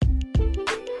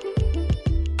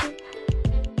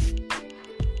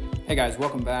Hey guys,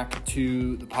 welcome back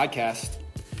to the podcast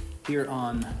here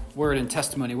on Word and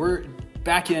Testimony. We're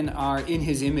back in our In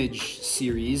His Image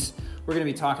series. We're going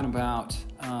to be talking about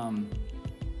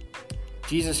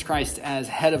Jesus Christ as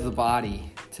head of the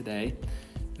body today.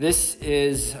 This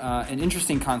is an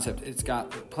interesting concept. It's got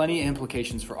plenty of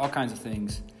implications for all kinds of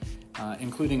things,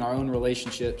 including our own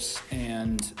relationships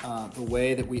and the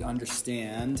way that we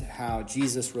understand how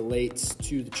Jesus relates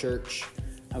to the church,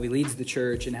 how he leads the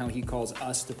church, and how he calls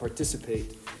us to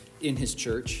participate in his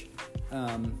church.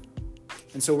 And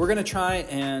so we're going to try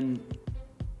and,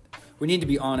 we need to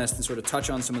be honest and sort of touch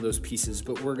on some of those pieces,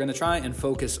 but we're going to try and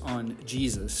focus on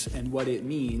Jesus and what it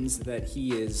means that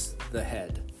he is the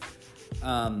head.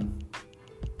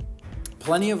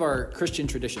 Plenty of our Christian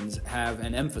traditions have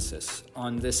an emphasis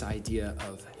on this idea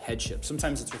of headship.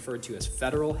 Sometimes it's referred to as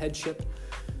federal headship,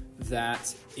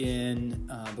 that in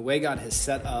the way God has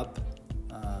set up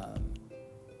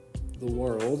the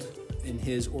world in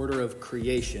his order of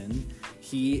creation,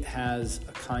 he has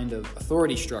a kind of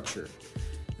authority structure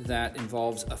that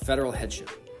involves a federal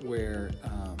headship where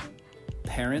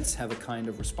parents have a kind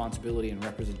of responsibility and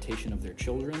representation of their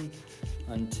children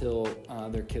until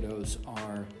their kiddos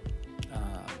are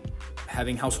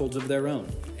having households of their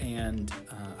own. And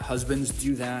husbands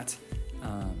do that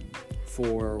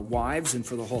for wives and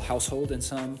for the whole household in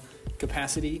some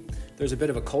capacity. There's a bit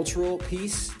of a cultural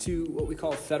piece to what we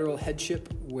call federal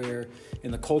headship, where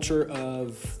in the culture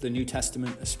of the New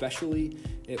Testament especially,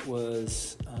 it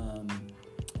was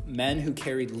men who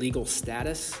carried legal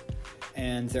status,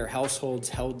 and their households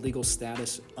held legal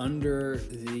status under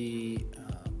the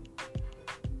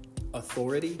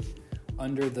authority,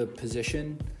 under the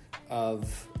position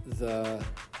of the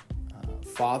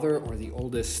father or the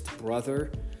oldest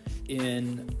brother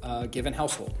in a given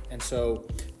household. And so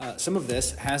some of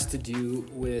this has to do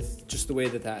with just the way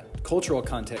that cultural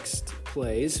context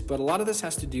plays, but a lot of this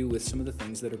has to do with some of the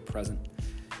things that are present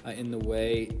in the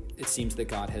way it seems that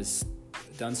God has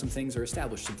done some things or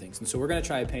established some things. And so we're going to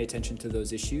try to pay attention to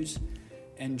those issues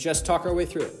and just talk our way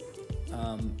through it.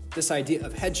 This idea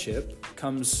of headship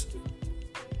comes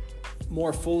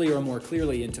more fully or more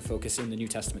clearly into focus in the New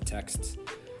Testament texts,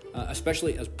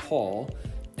 especially as Paul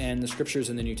and the scriptures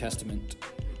in the New Testament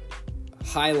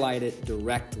highlight it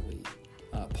directly.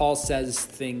 Paul says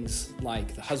things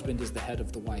like the husband is the head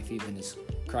of the wife, even as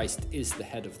Christ is the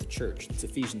head of the church. It's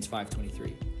Ephesians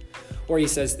 5:23. Or he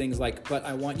says things like, but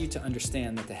I want you to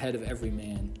understand that the head of every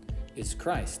man is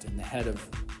Christ, and the head of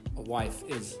a wife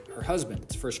is her husband.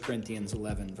 It's 1 Corinthians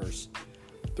 11, verse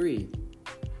 3.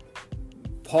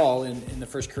 Paul, in the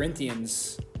 1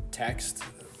 Corinthians text,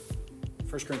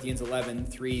 1 Corinthians 11,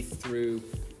 3 through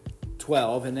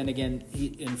 12, and then again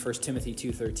in 1 Timothy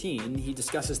 2:13, he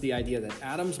discusses the idea that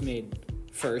Adam's made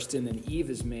first, and then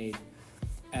Eve is made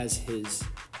as his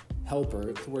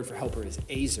helper. The word for helper is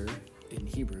azer in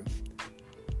Hebrew.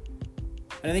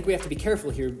 And I think we have to be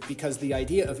careful here, because the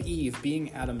idea of Eve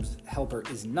being Adam's helper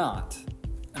is not,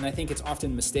 and I think it's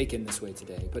often mistaken this way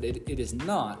today, but it is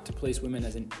not to place women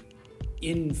as an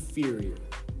inferior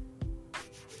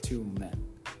to men.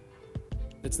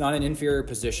 It's not an inferior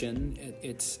position.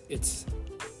 It's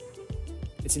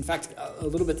in fact a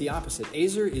little bit the opposite.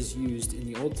 Azer is used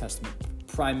in the Old Testament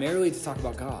primarily to talk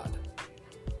about God.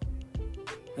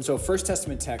 And so First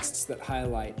Testament texts that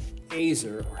highlight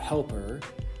azer or helper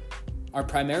are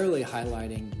primarily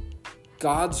highlighting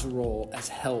God's role as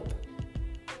help,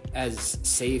 as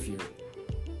Savior,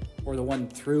 or the one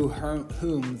through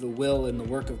whom the will and the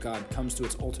work of God comes to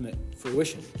its ultimate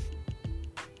fruition.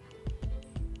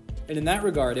 And in that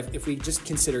regard, if we just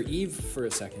consider Eve for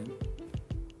a second,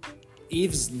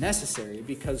 Eve's necessary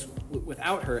because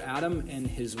without her, Adam and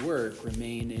his work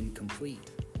remain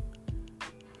incomplete.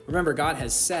 Remember, God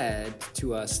has said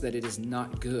to us that it is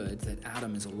not good that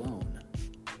Adam is alone.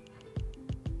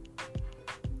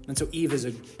 And so Eve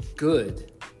is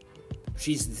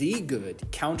she's the good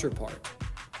counterpart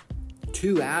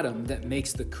to Adam that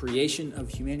makes the creation of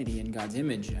humanity in God's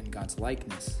image and God's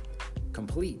likeness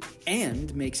complete,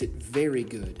 and makes it very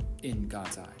good in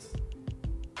God's eyes.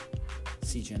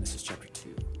 See Genesis chapter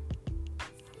 2.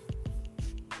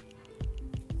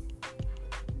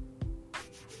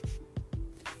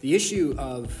 The issue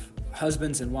of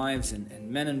husbands and wives and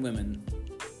men and women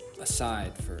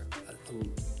aside for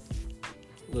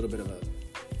a little bit of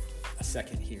a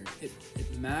second here, it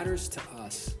matters to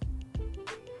us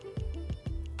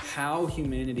how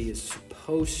humanity is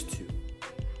supposed to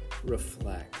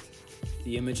reflect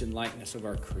the image and likeness of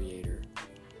our Creator,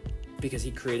 because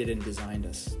he created and designed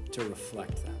us to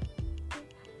reflect that.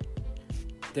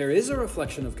 There is a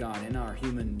reflection of God in our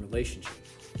human relationships.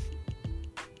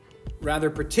 rather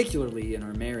particularly in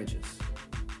our marriages.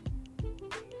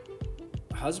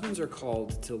 Husbands are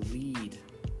called to lead,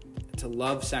 to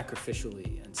love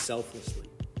sacrificially and selflessly,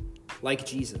 like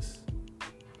Jesus.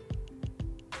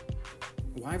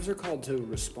 Wives are called to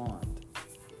respond,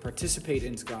 participate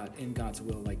in God's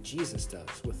will like Jesus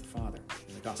does with the Father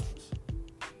in the Gospels.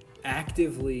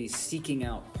 Actively seeking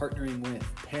out, partnering with,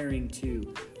 pairing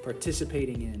to,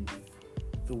 participating in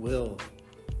the will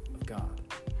of God.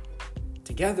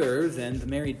 Together, then, the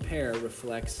married pair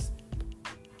reflects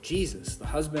Jesus, the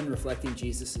husband reflecting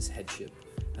Jesus' headship,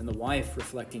 and the wife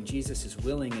reflecting Jesus'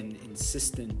 willing and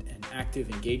insistent and active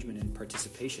engagement and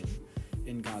participation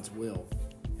in God's will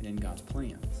and in God's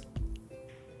plans.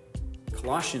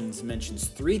 Colossians mentions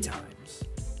 3 times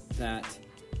that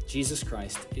Jesus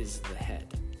Christ is the head.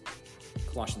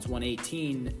 Colossians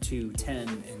 1:18,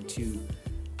 2:10, and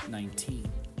 2:19.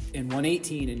 In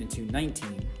 1:18 and in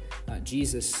 2:19,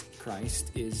 Jesus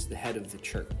Christ is the head of the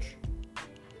church.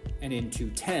 And in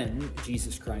 2:10,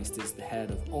 Jesus Christ is the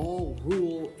head of all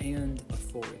rule and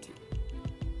authority.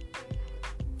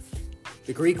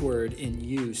 The Greek word in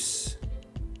use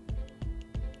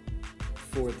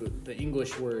for the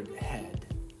English word head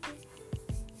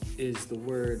is the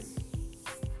word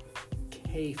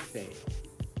kephale.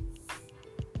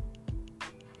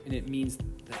 And it means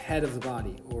the head of the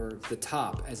body, or the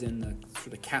top, as in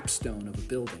the capstone of a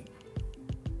building.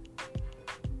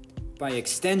 By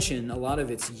extension, a lot of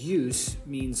its use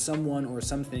means someone or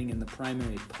something in the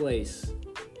primary place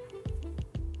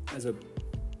as a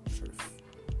sort of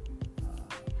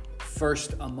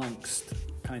first amongst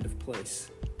kind of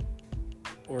place,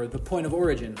 or the point of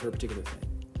origin for a particular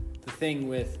thing, the thing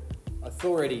with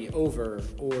authority over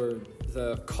or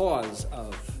the cause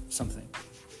of something.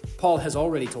 Paul has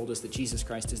already told us that Jesus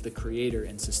Christ is the creator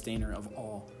and sustainer of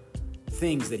all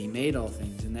things, that he made all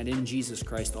things, and that in Jesus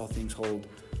Christ all things hold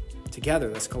together.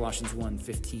 That's Colossians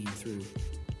 1:15 through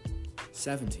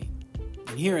 17.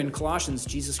 And here in Colossians,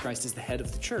 Jesus Christ is the head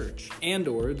of the church, and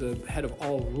or the head of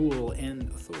all rule and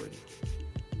authority.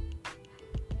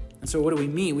 And so what do we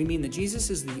mean? We mean that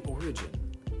Jesus is the origin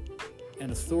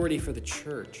and authority for the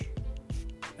church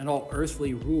and all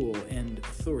earthly rule and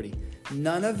authority.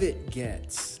 None of it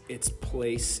gets its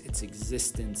place, its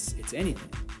existence, its anything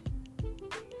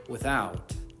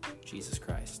without Jesus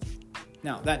Christ.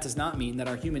 Now, that does not mean that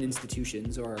our human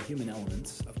institutions or our human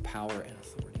elements of power and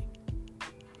authority,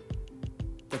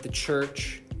 that the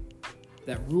church,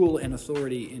 that rule and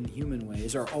authority in human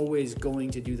ways are always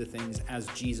going to do the things as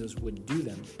Jesus would do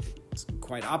them. It's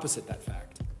quite opposite that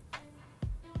fact.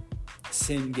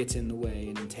 Sin gets in the way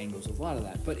and entangles a lot of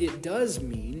that. But it does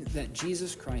mean that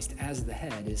Jesus Christ as the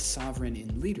head is sovereign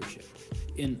in leadership,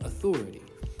 in authority,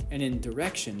 and in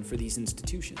direction for these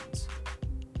institutions.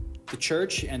 The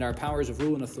church and our powers of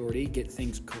rule and authority get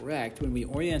things correct when we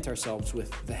orient ourselves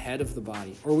with the head of the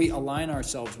body, or we align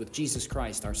ourselves with Jesus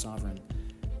Christ, our sovereign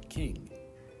King.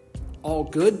 All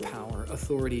good power,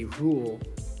 authority, rule,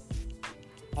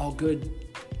 all good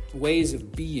ways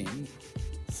of being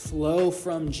flow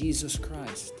from Jesus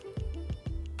Christ.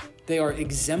 They are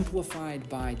exemplified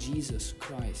by Jesus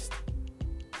Christ,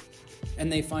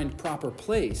 and they find proper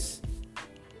place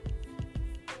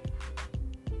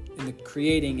in the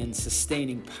creating and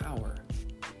sustaining power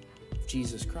of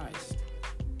Jesus Christ.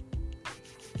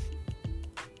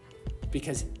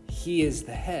 Because he is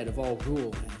the head of all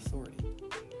rule and authority.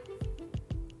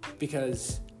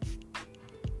 Because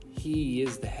he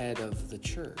is the head of the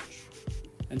church.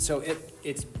 And so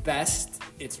it's best,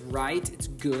 it's right, it's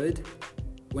good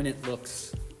when it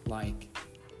looks like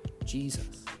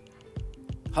Jesus.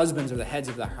 Husbands are the heads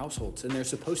of their households, and they're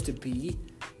supposed to be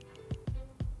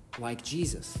like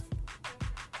Jesus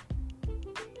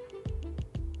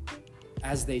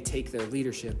as they take their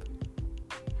leadership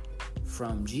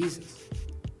from Jesus.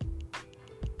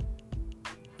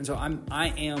 And so I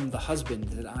am the husband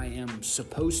that I am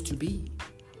supposed to be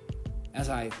as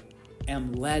I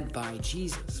am led by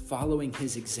Jesus, following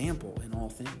his example in all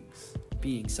things,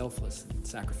 being selfless and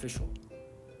sacrificial.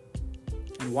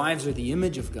 And wives are the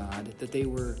image of God that they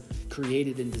were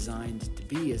created and designed to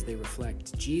be as they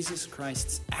reflect Jesus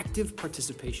Christ's active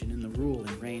participation in the rule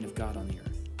and reign of God on the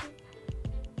earth.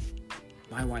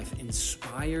 My wife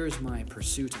inspires my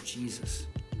pursuit of Jesus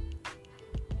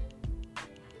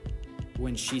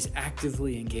when she's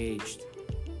actively engaged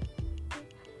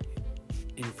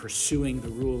in pursuing the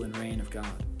rule and reign of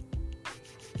God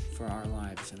for our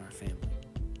lives and our family.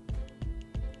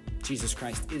 Jesus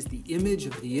Christ is the image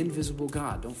of the invisible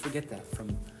God. Don't forget that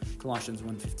from Colossians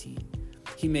 1:15.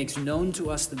 He makes known to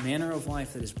us the manner of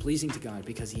life that is pleasing to God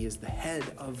because he is the head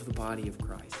of the body of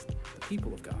Christ, the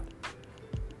people of God.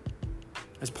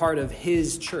 As part of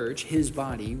his church, his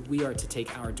body, we are to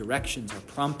take our directions, our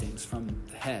promptings from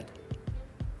the head,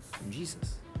 from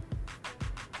Jesus.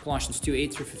 Colossians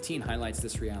 2:8-15 highlights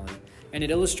this reality, and it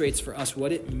illustrates for us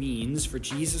what it means for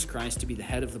Jesus Christ to be the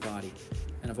head of the body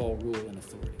and of all rule and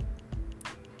authority.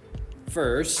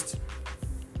 First,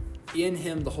 in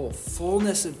him the whole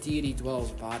fullness of deity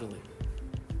dwells bodily,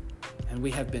 and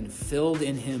we have been filled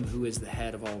in him who is the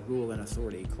head of all rule and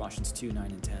authority, Colossians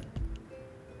 2:9-10.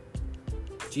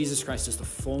 Jesus Christ is the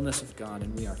fullness of God,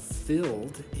 and we are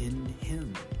filled in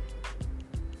him.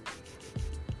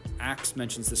 Acts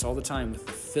mentions this all the time with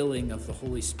the filling of the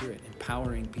Holy Spirit,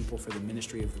 empowering people for the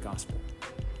ministry of the gospel.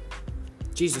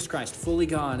 Jesus Christ, fully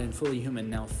God and fully human,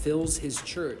 now fills his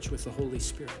church with the Holy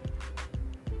Spirit,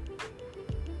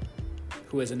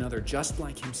 who is another just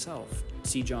like himself.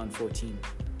 See John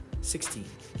 14:16.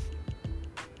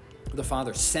 The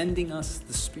Father sending us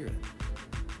the Spirit.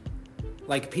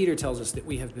 Like Peter tells us that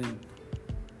we have been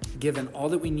given all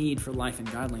that we need for life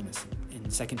and godliness in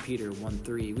 2 Peter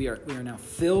 1:3. We are now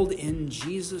filled in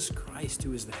Jesus Christ,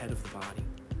 who is the head of the body.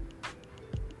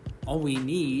 All we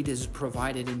need is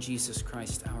provided in Jesus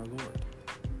Christ our Lord.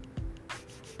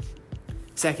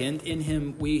 Second, in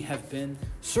him we have been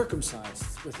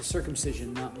circumcised with a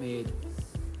circumcision not made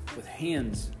with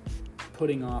hands,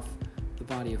 putting off the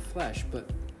body of flesh,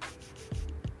 but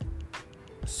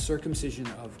a circumcision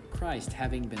of Christ,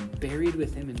 having been buried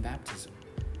with him in baptism,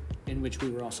 in which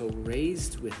we were also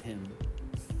raised with him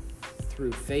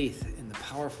through faith in the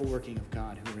powerful working of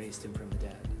God who raised him from the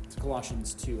dead. It's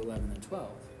Colossians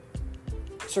 2:11-12.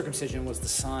 Circumcision was the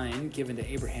sign given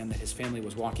to Abraham that his family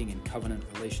was walking in covenant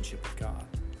relationship with God.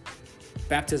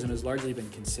 Baptism has largely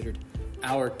been considered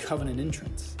our covenant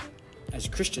entrance as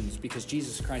Christians because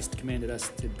Jesus Christ commanded us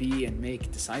to be and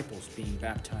make disciples, being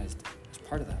baptized as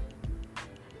part of that.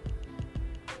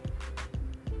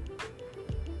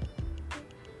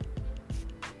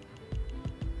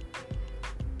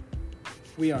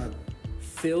 We are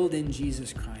filled in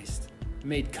Jesus Christ,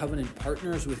 made covenant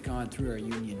partners with God through our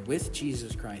union with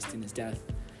Jesus Christ in his death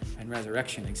and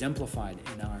resurrection, exemplified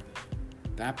in our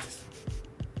baptism.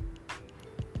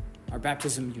 Our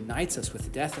baptism unites us with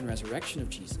the death and resurrection of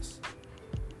Jesus,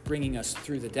 bringing us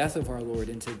through the death of our Lord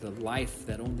into the life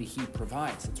that only he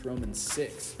provides. It's Romans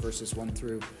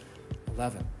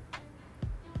 6:1-11.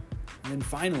 And then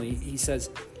finally, he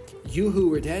says, you who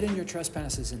were dead in your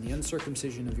trespasses and the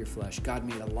uncircumcision of your flesh, God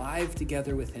made alive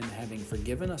together with him, having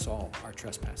forgiven us all our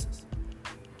trespasses,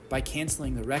 by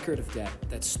canceling the record of debt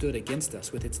that stood against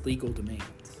us with its legal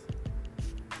demands.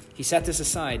 He set this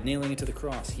aside, nailing it to the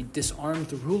cross. He disarmed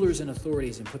the rulers and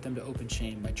authorities and put them to open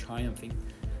shame by triumphing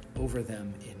over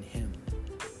them in him.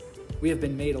 We have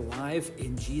been made alive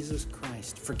in Jesus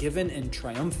Christ, forgiven and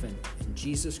triumphant in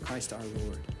Jesus Christ our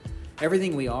Lord.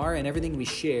 Everything we are and everything we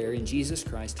share in Jesus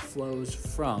Christ flows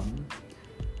from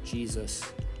Jesus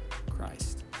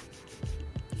Christ.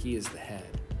 He is the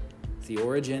head, the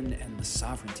origin and the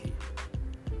sovereignty,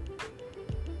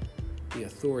 the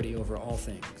authority over all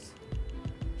things.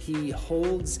 He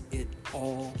holds it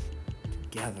all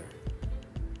together.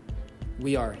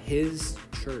 We are his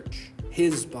church,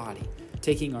 his body,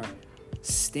 taking our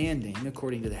standing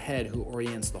according to the head who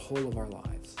orients the whole of our lives.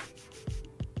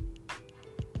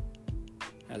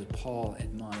 As Paul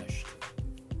admonished,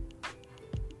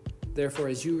 therefore,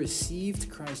 as you received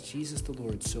Christ Jesus the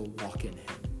Lord, so walk in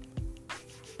him,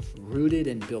 rooted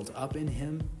and built up in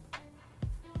him,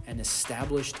 and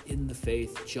established in the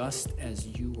faith, just as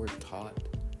you were taught,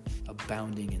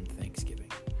 abounding in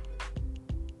thanksgiving.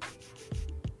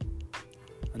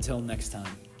 Until next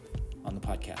time on the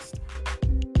podcast.